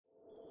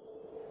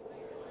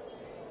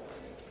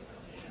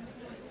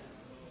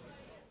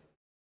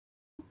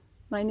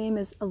My name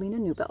is Alina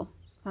Nuebel.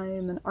 I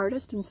am an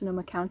artist in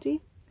Sonoma County,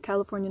 a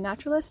California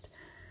naturalist,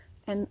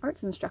 and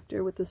arts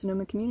instructor with the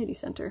Sonoma Community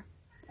Center.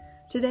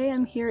 Today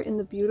I'm here in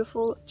the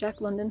beautiful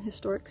Jack London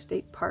Historic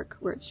State Park,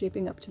 where it's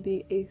shaping up to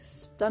be a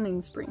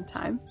stunning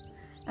springtime,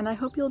 and I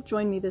hope you'll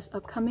join me this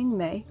upcoming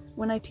May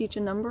when I teach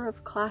a number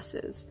of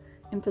classes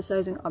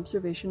emphasizing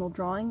observational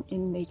drawing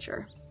in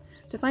nature.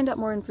 To find out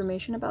more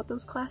information about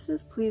those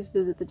classes, please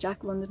visit the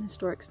Jack London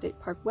Historic State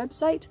Park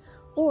website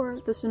or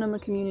the Sonoma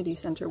Community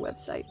Center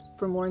website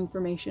for more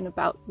information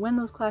about when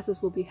those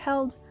classes will be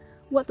held,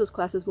 what those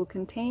classes will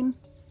contain,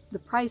 the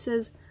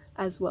prices,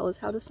 as well as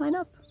how to sign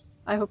up.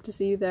 I hope to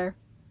see you there.